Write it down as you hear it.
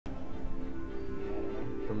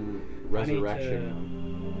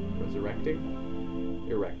Resurrection. Resurrecting?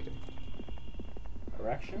 Erecting.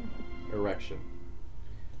 Erection? Erection.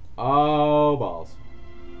 Oh, balls.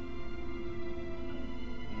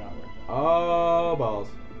 Not worth it. Oh, balls.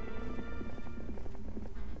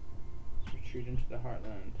 Retreat into the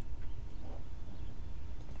heartland.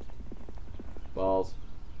 Balls.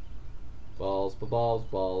 Balls, balls,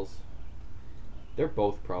 balls. They're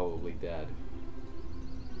both probably dead.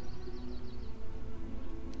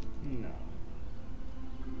 No.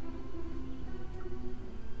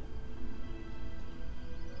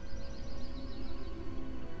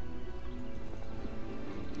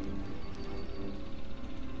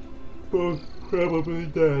 Both probably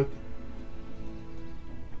dead.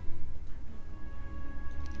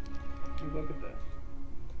 Look at this.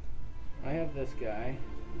 I have this guy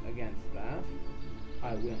against that.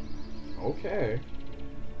 I win. Okay.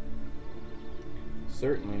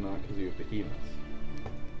 Certainly not because you have behemoths.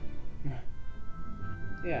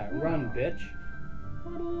 Yeah, run, bitch.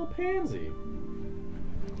 What a little pansy.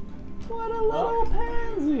 What a little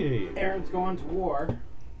pansy. Aaron's going to war.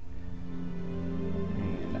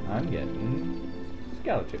 And I'm getting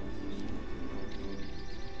skeletons.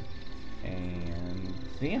 And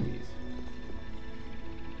zombies.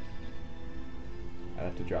 I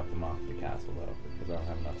have to drop them off at the castle though, because I don't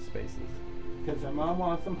have enough spaces. Because her mom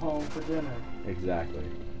wants them home for dinner. Exactly.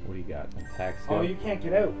 What do you got? A tax Oh, you can't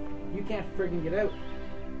get out. You can't friggin' get out.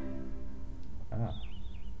 Ah.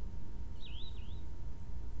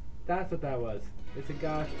 That's what that was. It's a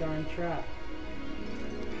gosh darn trap.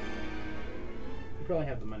 You probably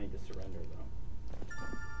have the money to surrender, though.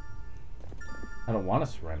 I don't want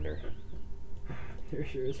to surrender. You're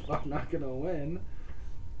sure as fuck not gonna win.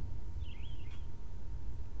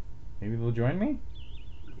 Maybe they'll join me?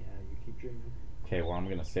 Yeah, you keep dreaming. Okay, well I'm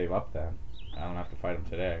gonna save up then. I don't have to fight him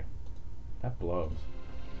today. That blows.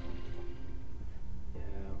 Yeah.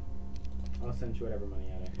 I'll send you whatever money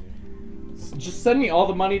out of here. Just send me all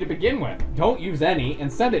the money to begin with. Don't use any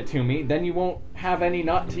and send it to me, then you won't have any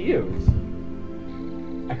not to use.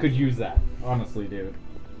 I could use that, honestly, dude.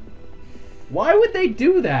 Why would they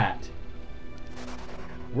do that?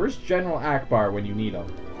 Where's General Akbar when you need him?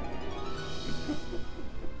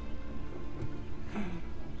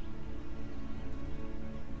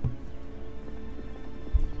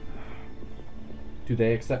 Do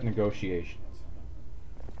they accept negotiations?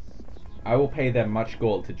 I will pay them much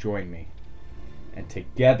gold to join me. And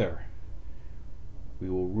together, we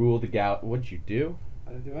will rule the What'd you do?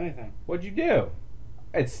 I didn't do anything. What'd you do?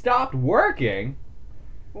 It stopped working?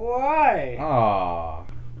 Why? Aww.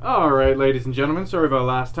 Alright, ladies and gentlemen, sorry about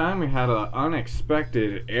last time. We had an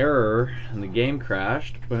unexpected error and the game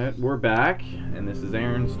crashed, but we're back. And this is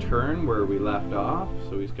Aaron's turn where we left off,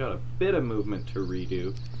 so he's got a bit of movement to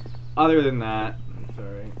redo. Other than that, It's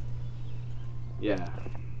alright. yeah.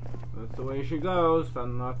 That's the way she goes,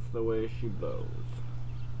 and that's the way she blows.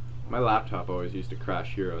 My laptop always used to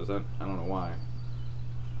crash Heroes. I don't know why.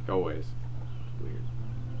 Like always. It's weird.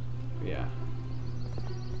 But yeah.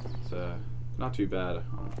 It's not too bad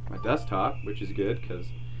on my desktop, which is good because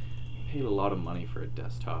I paid a lot of money for a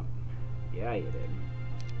desktop. Yeah, you did.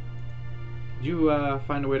 Did you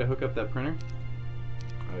find a way to hook up that printer?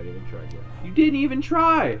 I haven't even tried yet. You didn't even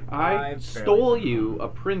try. I I've stole barely you a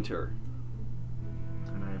printer.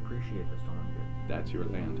 And I appreciate the stolen good. That's your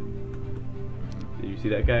land. Did you see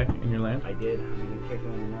that guy in your land? I did. I'm gonna kick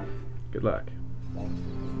him in the nuts. Good luck.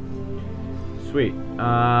 Thanks. Sweet.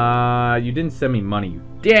 You didn't send me money, you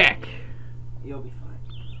dick! You'll be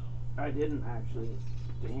fine. I didn't actually.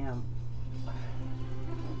 Damn.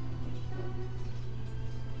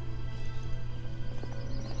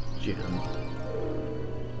 Gems.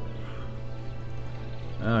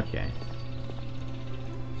 Okay.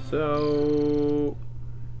 So,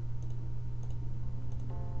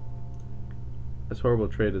 as horrible a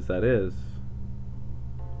trade as that is,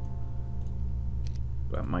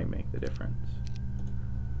 that might make the difference.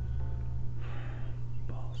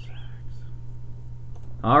 Ball sacks.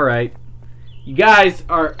 Alright. You guys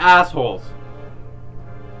are assholes.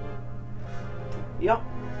 Yep.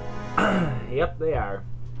 Yep, they are.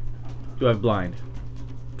 Do I have blind?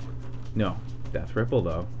 No. Death Ripple,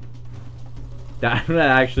 though. That would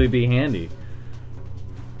actually be handy.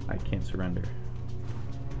 I can't surrender.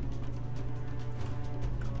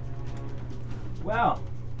 Well,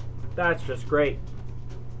 that's just great.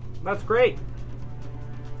 That's great.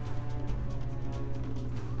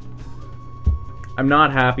 I'm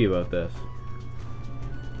not happy about this.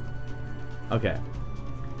 Okay.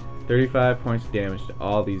 35 points of damage to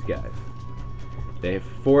all these guys. They have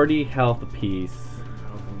 40 health apiece. I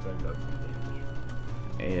don't think that does some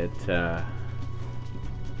damage. It,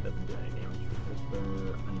 Doesn't do any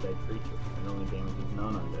undead creature. It only damages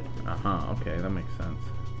non-undead creatures. Uh-huh, okay, that makes sense.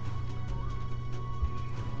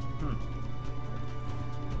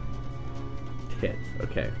 Tits.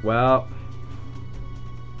 Okay, well...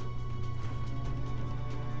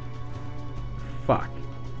 Fuck.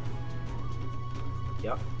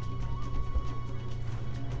 Yep.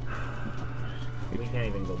 We can't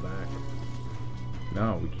even go back.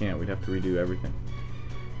 No, we can't. We'd have to redo everything.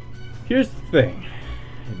 Here's the thing.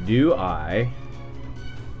 Do I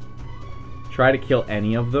try to kill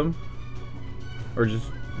any of them? Or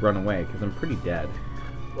just run away? Because I'm pretty dead.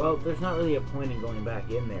 Well, there's not really a point in going back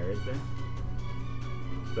in there, is there?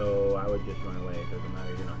 So I would just run away. It doesn't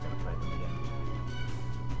matter. You're not going to fight them again.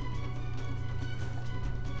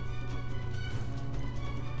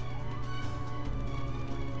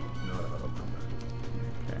 No, that'll come back.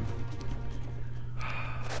 Okay.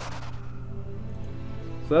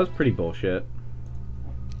 So that was pretty bullshit.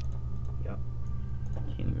 Yep.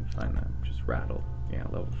 Can't even find that. Just rattle. Yeah,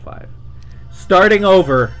 level 5. Starting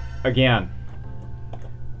over again.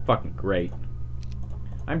 Fucking great.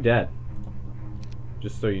 I'm dead.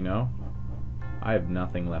 Just so you know, I have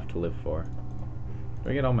nothing left to live for. Do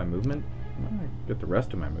I get all my movement? Well, I get the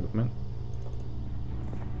rest of my movement.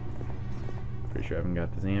 Pretty sure I haven't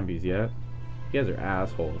got the zombies yet. You guys are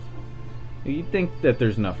assholes. You'd think that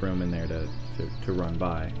there's enough room in there to run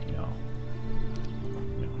by. No.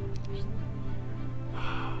 No. Just...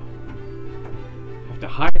 I have to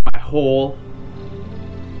hide my hole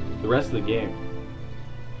the rest of the game.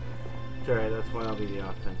 It's alright, that's why I'll be the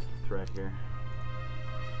offensive threat here.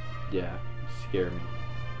 Yeah, scare me.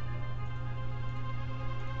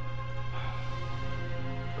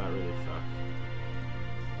 That really sucks.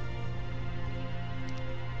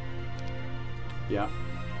 Yeah.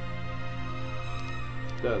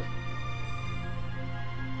 It does.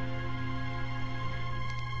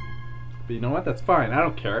 But you know what? That's fine. I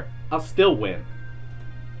don't care. I'll still win.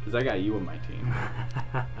 Because I got you on my team.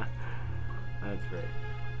 That's right.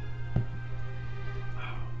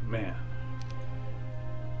 Oh, man.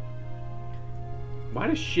 Why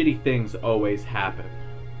do shitty things always happen?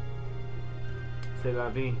 C'est la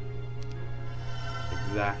vie.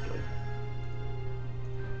 Exactly.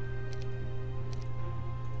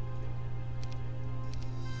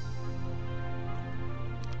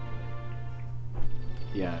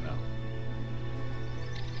 Yeah, I know.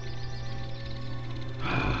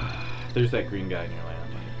 There's that green guy in your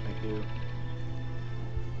land. Thank you.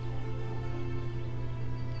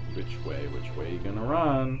 Which way you gonna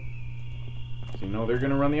run? So you know they're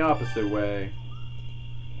gonna run the opposite way.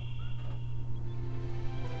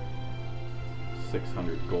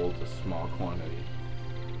 600 gold's a small quantity.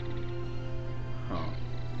 Huh.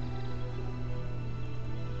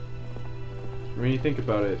 When you think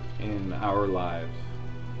about it in our lives,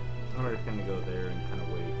 I'm just gonna go there and kind of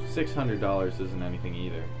wait. $600 isn't anything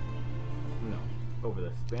either. No, over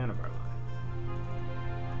the span of our lives.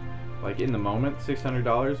 Like in the moment,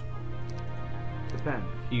 $600. Depends.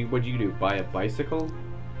 What'd you do? Buy a bicycle?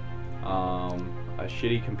 A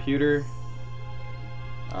shitty computer?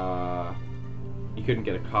 You couldn't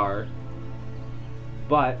get a car.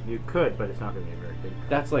 But You could, but it's not gonna be a very big car.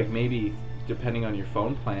 that's like maybe, depending on your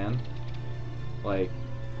phone plan, like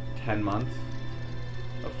 10 months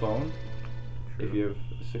of phone. True. If you have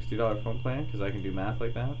a $60 phone plan, because I can do math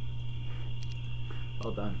like that.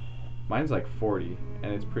 Well done. Mine's like 40,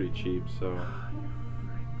 and it's pretty cheap, so.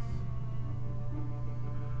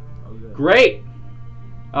 Oh, good. Great!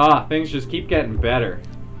 Ah, things just keep getting better.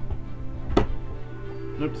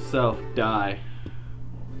 Note to self, die.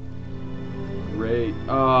 Great.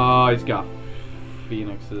 Oh, he's got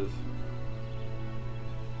phoenixes.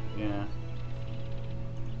 Yeah.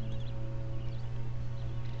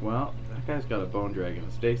 Well, that guy's got a bone dragon.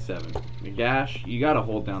 It's day 7. Nagash, you gotta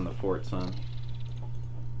hold down the fort, son.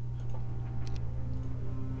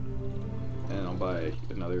 And I'll buy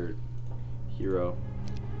another hero.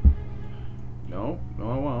 No, I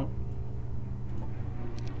won't.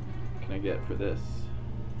 What can I get for this?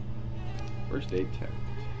 First aid tent.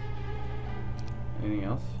 Anything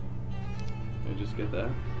else? Can I just get that?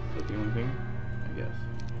 Is that the only thing? I guess.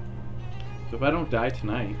 So if I don't die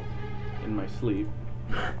tonight, in my sleep,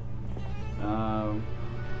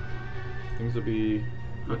 things will be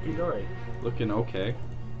Hunky-dory. looking okay.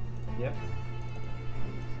 Yep.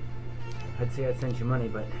 I'd say I'd send you money,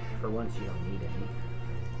 but for once you don't need any.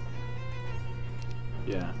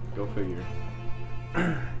 Yeah, go figure.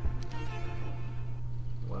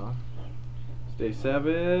 Well, It's day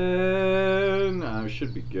 7. I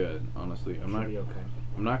should be good, honestly. I'm should be okay.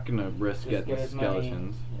 not gonna risk Just getting get as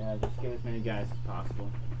skeletons. Yeah, just get as many guys as possible.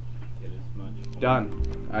 Get as much.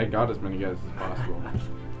 Done. I got as many guys as possible.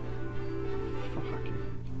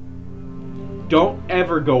 Don't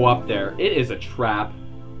ever go up there. It is a trap.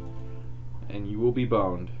 And you will be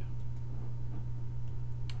boned.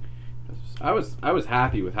 I was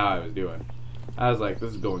happy with how I was doing. I was like,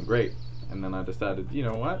 this is going great. And then I decided, you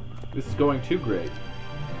know what? This is going too great.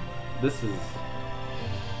 This is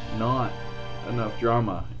not enough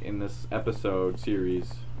drama in this episode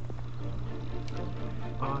series.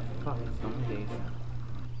 Oh, fuck, it's on days.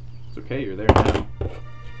 It's okay, you're there now.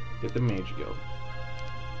 Get the Mage Guild.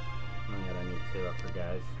 Oh my god, I need to save up for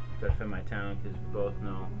guys. Gotta fit my town, because we both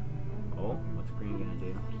know. Oh, what's Green gonna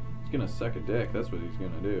do? He's gonna suck a dick, that's what he's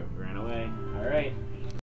gonna do. Ran away. Alright.